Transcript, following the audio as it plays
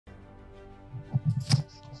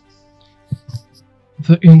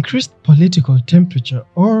The increased political temperature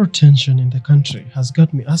or tension in the country has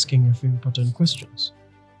got me asking a few important questions.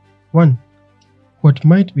 1. What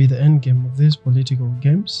might be the endgame of these political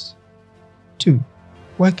games? 2.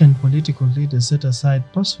 Why can political leaders set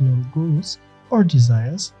aside personal goals or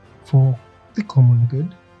desires for the common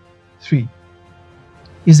good? 3.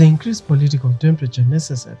 Is the increased political temperature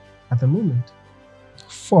necessary at the moment?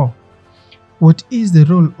 4. What is the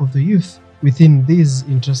role of the youth within these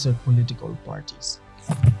interested political parties?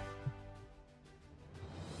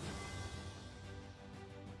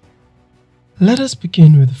 Let us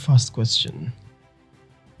begin with the first question.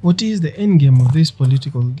 What is the endgame of these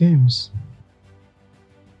political games?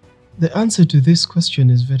 The answer to this question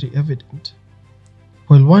is very evident.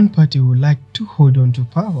 While one party would like to hold on to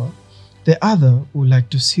power, the other would like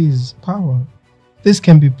to seize power. This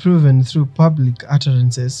can be proven through public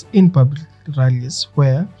utterances in public rallies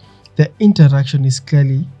where the interaction is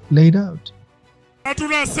clearly laid out.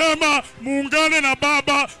 Tunasema muungane na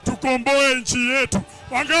baba tukomboe nchi yetu.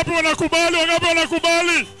 Wangapi wanakubali? Wangapi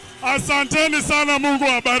wanakubali? Asanteni sana, Mungu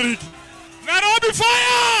awabariki. Nairobi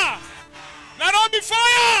fire! Nairobi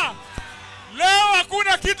fire! Leo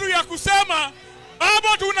hakuna kitu ya kusema.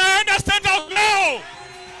 Baba tunaenda State House leo.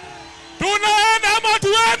 Tunaenda ama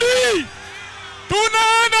tuendi?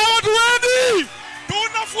 Tunaenda ama tuendi?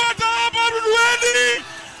 Tunafuata hapa tuendi?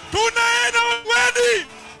 Tunaenda ama tuendi?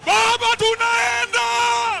 Baba tunaenda!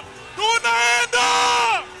 Tunaenda!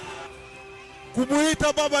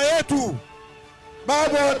 Kumuita baba yetu,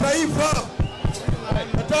 baba wa taifa.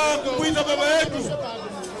 Nataka kumuita baba yetu.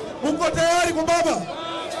 Mko tayari kwa baba?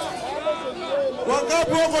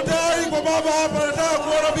 Wangapi wako tayari kwa baba hapa? Nataka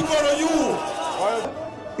kuona mikono juu.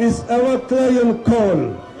 Is our client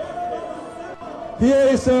call.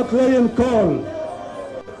 Here is our client call.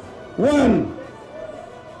 1.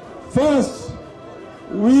 First,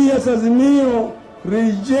 we as Azimio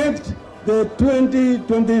reject the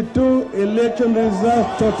 2022 election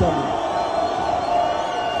result totally.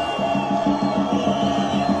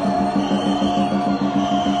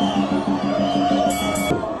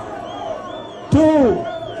 Two,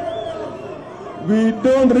 we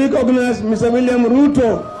don't recognize Mr. William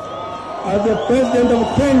Ruto as the President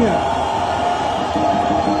of Kenya.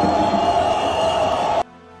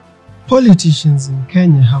 Politicians in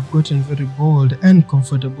Kenya have gotten very bold and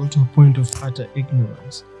comfortable to a point of utter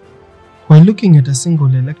ignorance. While looking at a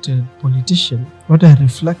single elected politician, what I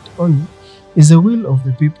reflect on is the will of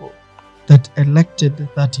the people that elected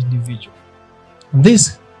that individual. And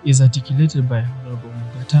this is articulated by Honorable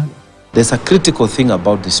Mugatana. There's a critical thing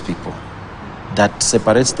about these people that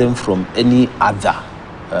separates them from any other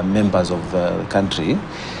members of the country,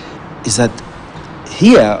 is that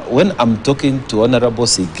here, when I'm talking to Honorable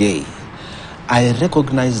Sigei, I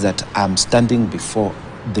recognize that I'm standing before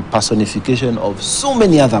the personification of so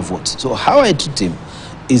many other votes. So how I treat him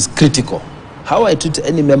is critical. How I treat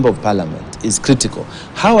any member of parliament is critical.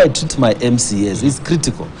 How I treat my MCAs is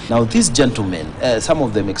critical. Now these gentlemen, some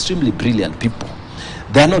of them extremely brilliant people,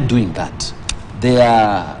 they're not doing that.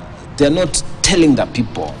 They're not telling the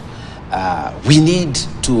people, we need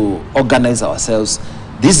to organize ourselves.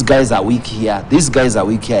 These guys are weak here, these guys are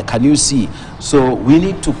weak here, can you see? So we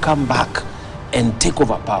need to come back and take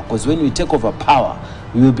over power, because when we take over power,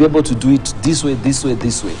 we will be able to do it this way, this way,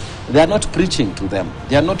 this way. They are not preaching to them.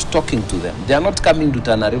 They are not talking to them. They are not coming to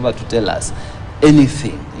Tana River to tell us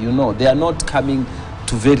anything. You know, they are not coming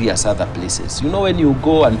to various other places. You know, when you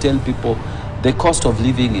go and tell people the cost of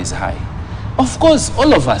living is high, of course,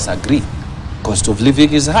 all of us agree. Cost of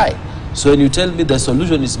living is high. So when you tell me the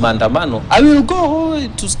solution is mandamano, I will go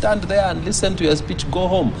to stand there and listen to your speech, go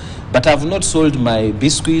home. But I've not sold my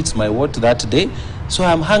biscuits, my what that day, so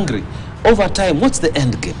I'm hungry. Over time, what's the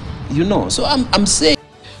end game? You know, so I'm saying.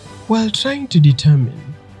 While trying to determine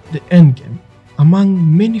the end game,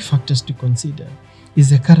 among many factors to consider is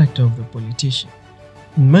the character of the politician.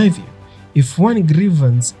 In my view, if one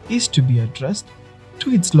grievance is to be addressed,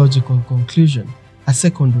 to its logical conclusion, a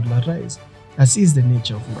second will arise, as is the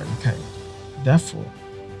nature of mankind. Therefore,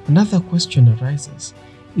 another question arises: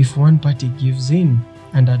 if one party gives in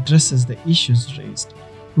and addresses the issues raised,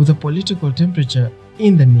 will the political temperature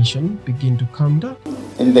in the nation begin to calm down?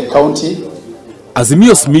 In the county,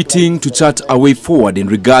 Azimio's meeting to chart a way forward in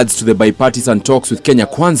regards to the bipartisan talks with Kenya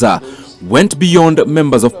Kwanza went beyond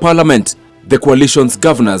members of parliament. The coalition's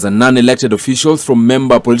governors and non-elected officials from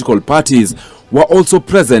member political parties were also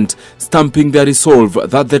present, stamping their resolve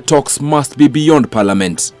that the talks must be beyond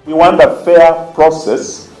parliament. we want a fair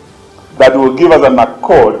process that will give us an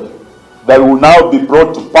accord that will now be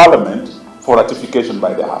brought to parliament for ratification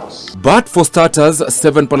by the House. But for starters,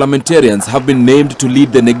 7 parliamentarians have been named to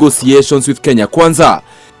lead the negotiations with Kenya Kwanza.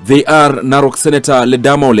 They are Narok Senator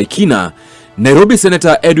Ledama Olekina, Nairobi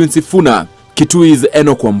Senator Edwin Sifuna, Kitui's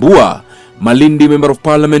Enoch Wambua, Malindi Member of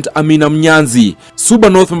Parliament Amina Mnyanzi, Suba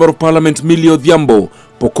North Member of Parliament Millie Odhiambo,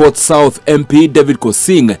 Pokot South MP David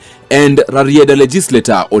Kosing, and Rarieda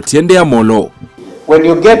Legislator Otiende Amolo. When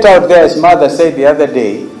you get out there, as Mother said the other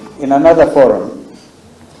day in another forum,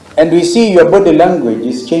 and we see your body language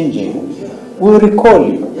is changing, we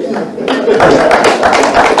recall you.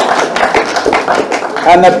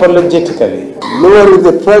 Unapologetically. Lowering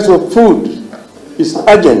the price of food is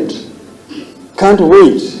urgent, can't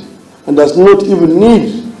wait, and does not even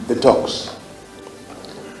need the talks.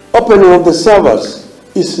 Opening of the servers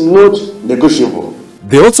is not negotiable.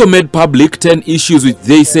 They also made public 10 issues which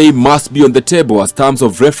they say must be on the table as terms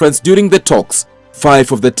of reference during the talks.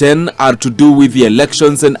 5 of the 10 are to do with the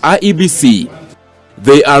elections and IEBC.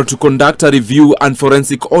 They are to conduct a review and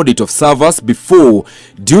forensic audit of servers before,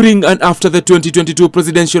 during and after the 2022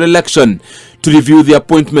 presidential election, to review the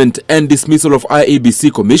appointment and dismissal of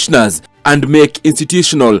IEBC commissioners and make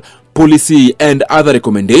institutional, policy and other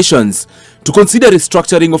recommendations, to consider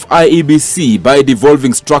restructuring of IEBC by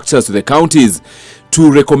devolving structures to the counties,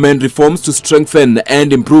 to recommend reforms to strengthen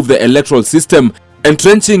and improve the electoral system,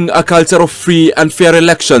 entrenching a culture of free and fair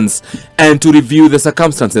elections, and to review the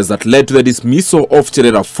circumstances that led to the dismissal of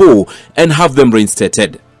Cherera 4 and have them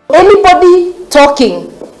reinstated. Anybody talking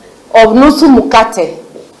of nusu mukate,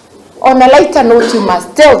 on a lighter note, you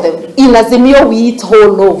must tell them, in Azimio we eat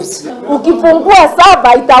whole loaves. Ukifungua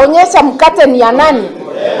saba itaonyesha mkate ni ya nani.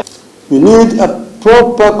 We need a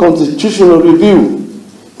proper constitutional review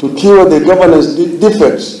to cure the governance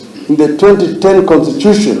defects in the 2010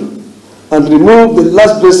 constitution and remove the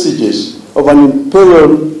last vestiges of an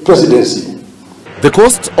imperial presidency. The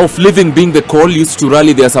cost of living being the call used to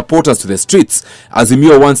rally their supporters to the streets,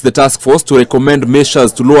 Azimio wants the task force to recommend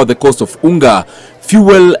measures to lower the cost of unga,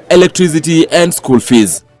 fuel, electricity and school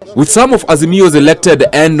fees. With some of Azimio's elected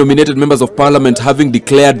and nominated members of parliament having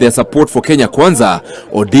declared their support for Kenya Kwanza,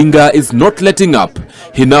 Odinga is not letting up.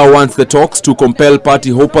 He now wants the talks to compel party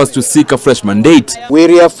hopeers to seek a fresh mandate. We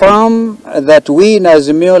reaffirm that we in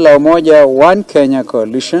Azimio la Umoja One Kenya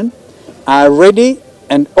coalition are ready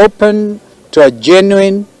and open to a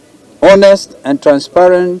genuine, honest and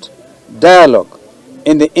transparent dialogue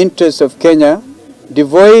in the interest of Kenya,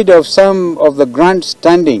 devoid of some of the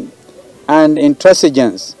grandstanding and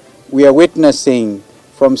intransigence we are witnessing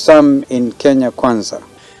from some in Kenya Kwanza.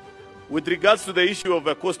 With regards to the issue of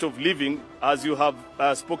the cost of living, as you have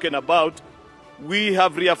spoken about, we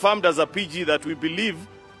have reaffirmed as a PG that we believe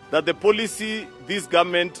that the policy this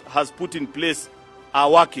government has put in place are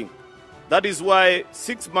working. That is why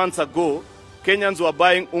 6 months ago, Kenyans were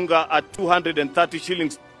buying unga at 230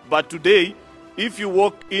 shillings. But today, if you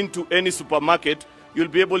walk into any supermarket, you'll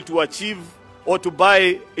be able to achieve or to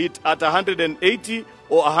buy it at 180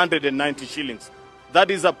 or 190 shillings.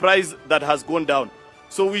 That is a price that has gone down.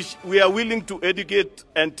 So we are willing to educate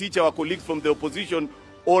and teach our colleagues from the opposition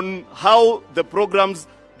on how the programs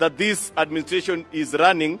that this administration is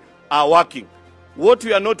running are working. What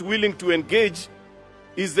we are not willing to engage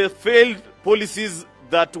is the failed policies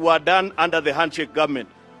that were done under the handshake government,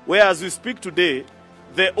 where as we speak today,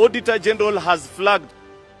 the Auditor General has flagged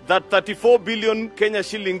that 34 billion Kenya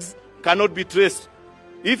shillings cannot be traced.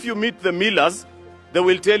 If you meet the millers, they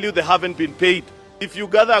will tell you they haven't been paid. If you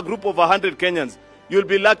gather a group of 100 Kenyans, you'll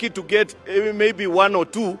be lucky to get maybe 1 or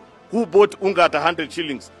 2 who bought unga at 100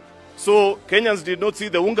 shillings. So Kenyans did not see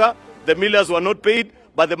the unga, the millers were not paid,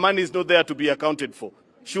 but the money is not there to be accounted for.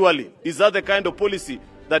 Surely, is that the kind of policy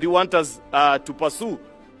that you want us to pursue?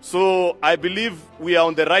 So I believe we are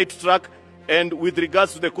on the right track, and with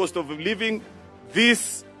regards to the cost of living,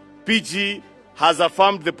 this PG has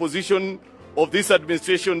affirmed the position of this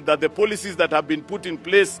administration that the policies that have been put in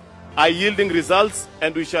place are yielding results,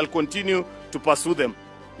 and we shall continue to pursue them.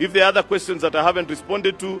 If there are other questions that I haven't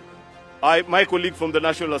responded to, my colleague from the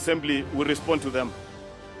National Assembly will respond to them.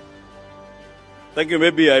 Thank you.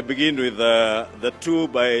 Maybe I begin with the two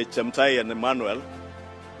by Chemtai and Emmanuel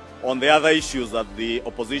on the other issues that the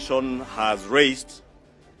opposition has raised.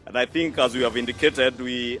 And I think, as we have indicated,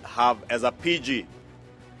 we have, as a PG,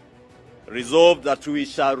 resolved that we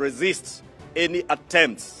shall resist any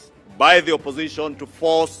attempts by the opposition to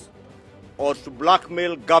force or to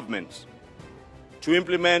blackmail government to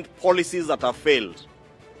implement policies that have failed.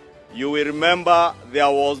 You will remember there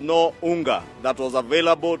was no unga that was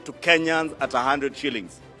available to Kenyans at 100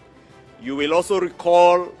 shillings. You will also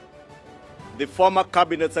recall the former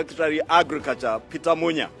Cabinet Secretary Agriculture, Peter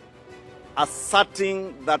Munya,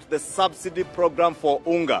 asserting that the subsidy program for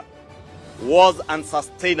unga was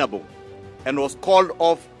unsustainable and was called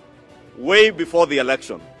off way before the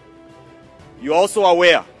election. You're also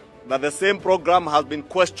aware that the same program has been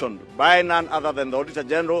questioned by none other than the Auditor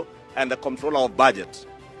General and the Comptroller of Budget.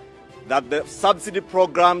 That the subsidy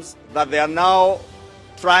programs that they are now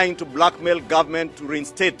trying to blackmail government to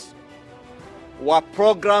reinstate were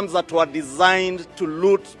programs that were designed to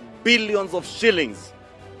loot billions of shillings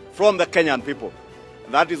from the Kenyan people.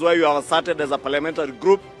 That is why we have asserted as a parliamentary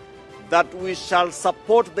group that we shall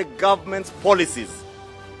support the government's policies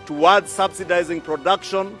towards subsidizing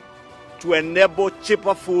production to enable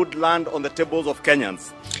cheaper food land on the tables of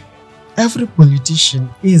Kenyans. Every politician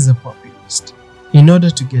is a populist. In order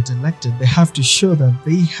to get elected, they have to show that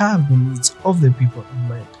they have the needs of the people in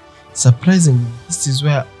mind. Surprisingly, this is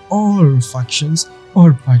where all factions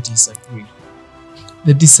or parties agree.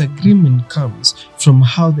 The disagreement comes from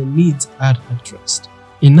how the needs are addressed.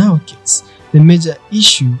 In our case, the major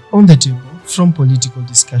issue on the table from political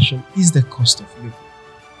discussion is the cost of living.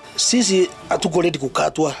 Sisi hatuko ready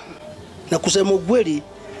kukatwa. Na kusema ukweli,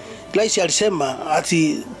 Rais alisema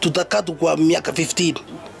ati tutakatwa kwa miaka 15.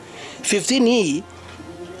 15 hii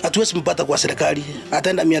hatuwezi mpata kwa serikali.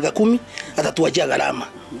 Ataenda miaka 10 atatuachia gharama.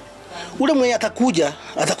 Ule mwenye atakuja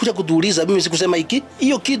kutuuliza, mimi sikusema hiki.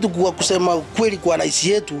 Hiyo kitu kwa kusema kweli kwa rais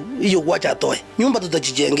yetu, hiyo kuacha atoe. Nyumba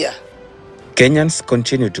tutajijengea. Kenyans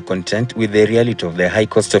continue to contend with the reality of the high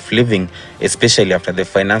cost of living, especially after the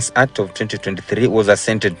Finance Act of 2023 was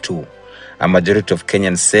assented to. A majority of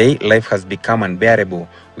Kenyans say life has become unbearable,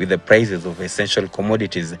 with the prices of essential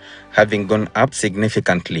commodities having gone up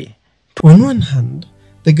significantly. On one hand,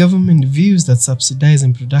 the government views that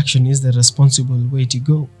subsidizing production is the responsible way to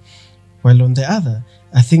go, while on the other,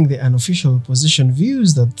 I think the unofficial opposition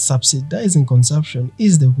views that subsidizing consumption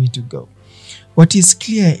is the way to go. What is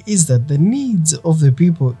clear is that the needs of the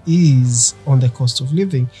people is on the cost of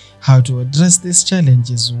living. How to address this challenge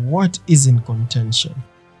is what is in contention.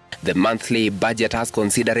 The monthly budget has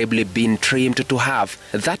considerably been trimmed to half.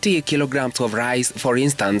 30 kilograms of rice, for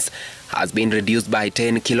instance, has been reduced by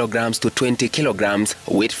 10 kilograms to 20 kilograms,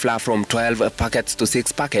 wheat flour from 12 packets to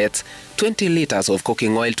 6 packets, 20 liters of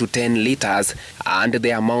cooking oil to 10 liters, and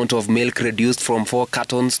the amount of milk reduced from 4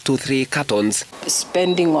 cartons to 3 cartons.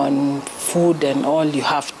 Spending on food and all you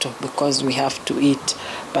have to, because we have to eat.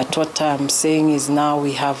 But what I'm saying is now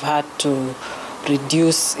we have had to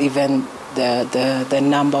reduce even the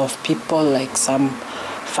number of people, like some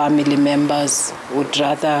family members would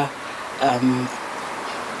rather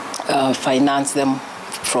finance them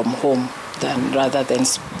from home rather than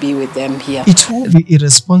be with them here. It would be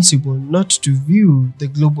irresponsible not to view the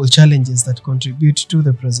global challenges that contribute to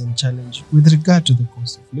the present challenge with regard to the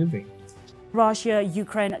cost of living.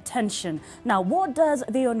 Russia-Ukraine tension. Now, what does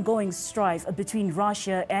the ongoing strife between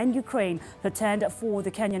Russia and Ukraine portend for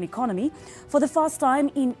the Kenyan economy? For the first time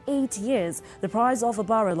in 8 years, the price of a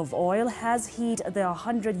barrel of oil has hit the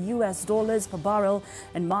 $100 per barrel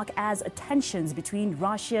and mark as tensions between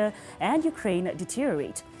Russia and Ukraine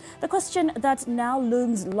deteriorate. The question that now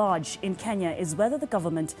looms large in Kenya is whether the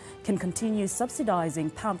government can continue subsidizing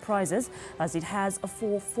pump prices as it has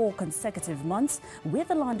for 4 consecutive months, with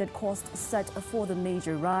the landed cost set for the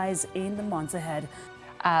major rise in the months ahead.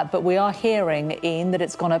 But we are hearing, Ian, that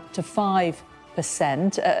it's gone up to 5%.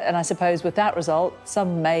 And I suppose with that result,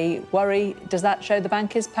 some may worry, does that show the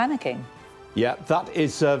bank is panicking? Yeah, that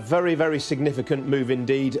is a very, very significant move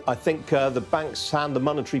indeed. I think the bank's hand, the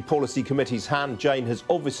Monetary Policy Committee's hand, Jane, has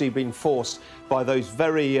obviously been forced by those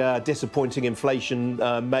very disappointing inflation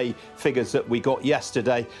May figures that we got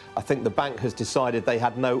yesterday. I think the bank has decided they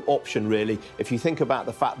had no option, really. If you think about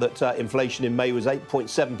the fact that inflation in May was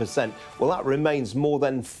 8.7%, well, that remains more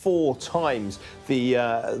than 4 times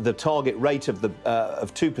the target rate of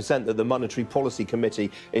 2% that the Monetary Policy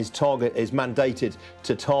Committee is mandated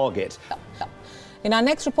to target. In our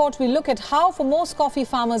next report, we look at how, for most coffee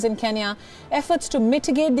farmers in Kenya, efforts to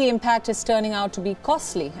mitigate the impact is turning out to be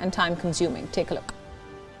costly and time-consuming. Take a look.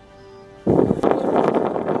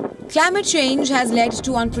 Climate change has led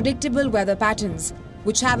to unpredictable weather patterns,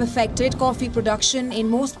 which have affected coffee production in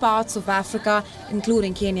most parts of Africa,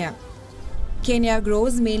 including Kenya. Kenya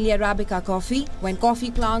grows mainly Arabica coffee. When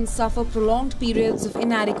coffee plants suffer prolonged periods of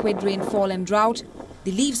inadequate rainfall and drought,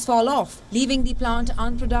 the leaves fall off, leaving the plant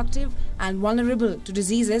unproductive and vulnerable to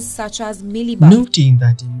diseases such as mealybug. Noting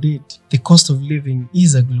that indeed the cost of living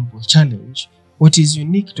is a global challenge, what is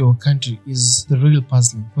unique to our country is the real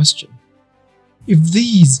puzzling question. If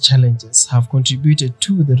these challenges have contributed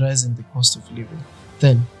to the rise in the cost of living,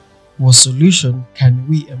 then what solution can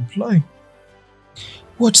we employ?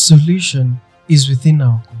 What solution is within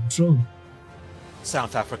our control?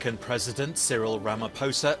 South African President Cyril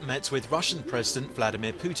Ramaphosa met with Russian President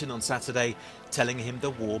Vladimir Putin on Saturday, telling him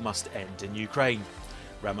the war must end in Ukraine.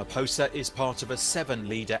 Ramaphosa is part of a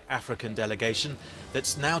 7-leader African delegation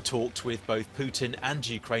that's now talked with both Putin and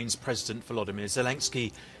Ukraine's President Volodymyr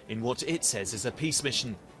Zelensky in what it says is a peace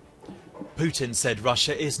mission. Putin said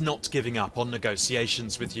Russia is not giving up on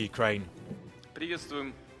negotiations with Ukraine.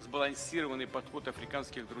 Приветствуем сбалансированный подход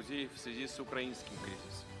африканских друзей в связи с украинским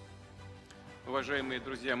кризисом. Уважаемые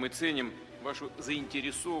друзья, мы ценим вашу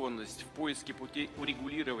заинтересованность в поиске путей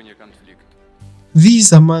урегулирования конфликта.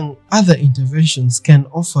 These, among other interventions, can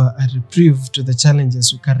offer a reprieve to the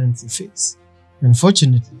challenges we currently face.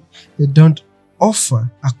 Unfortunately, they don't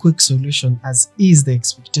offer a quick solution, as is the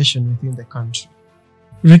expectation within the country.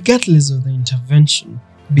 Regardless of the intervention,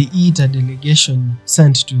 be it a delegation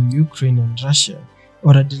sent to Ukraine and Russia,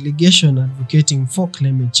 or a delegation advocating for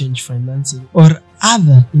climate change financing, or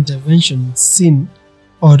other interventions seen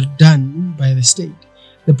or done by the state,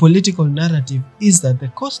 the political narrative is that the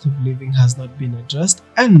cost of living has not been addressed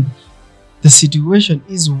and the situation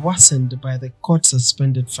is worsened by the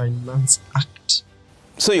court-suspended Finance Act.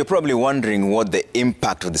 So you're probably wondering what the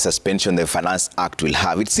impact of the suspension of the Finance Act will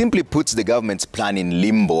have. It simply puts the government's plan in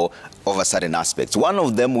limbo over certain aspects. One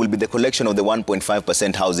of them will be the collection of the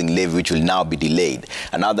 1.5% housing levy, which will now be delayed.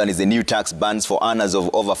 Another is the new tax bans for earners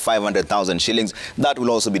of over 500,000 shillings. That will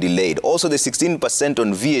also be delayed. Also, the 16%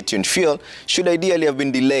 on VAT and fuel should ideally have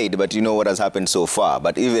been delayed, but you know what has happened so far.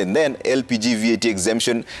 But even then, LPG VAT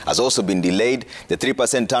exemption has also been delayed. The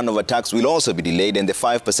 3% turnover tax will also be delayed, and the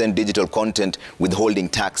 5% digital content withholding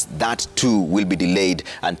tax, that too will be delayed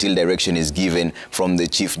until direction is given from the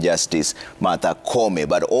Chief Justice, Martha Koome.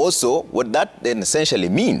 But also, what that then essentially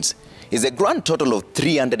means is a grand total of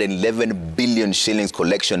 311 billion shillings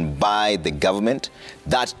collection by the government.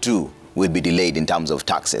 That too will be delayed in terms of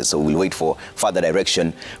taxes. So we'll wait for further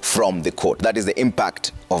direction from the court. That is the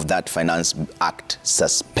impact of that Finance Act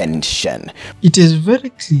suspension. It is very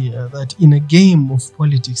clear that in a game of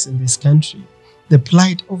politics in this country, the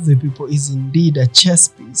plight of the people is indeed a chess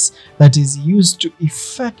piece that is used to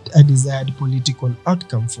effect a desired political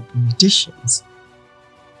outcome for politicians.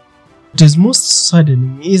 What is most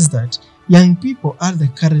saddening is that young people are the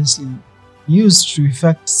currency used to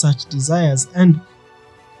effect such desires, and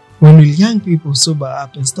when will young people sober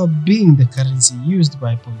up and stop being the currency used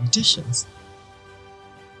by politicians?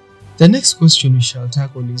 The next question we shall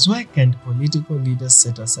tackle is, why can't political leaders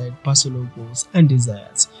set aside personal goals and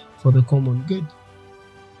desires for the common good?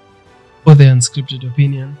 For the Unscripted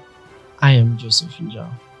Opinion, I am Joseph Njau.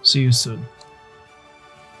 See you soon.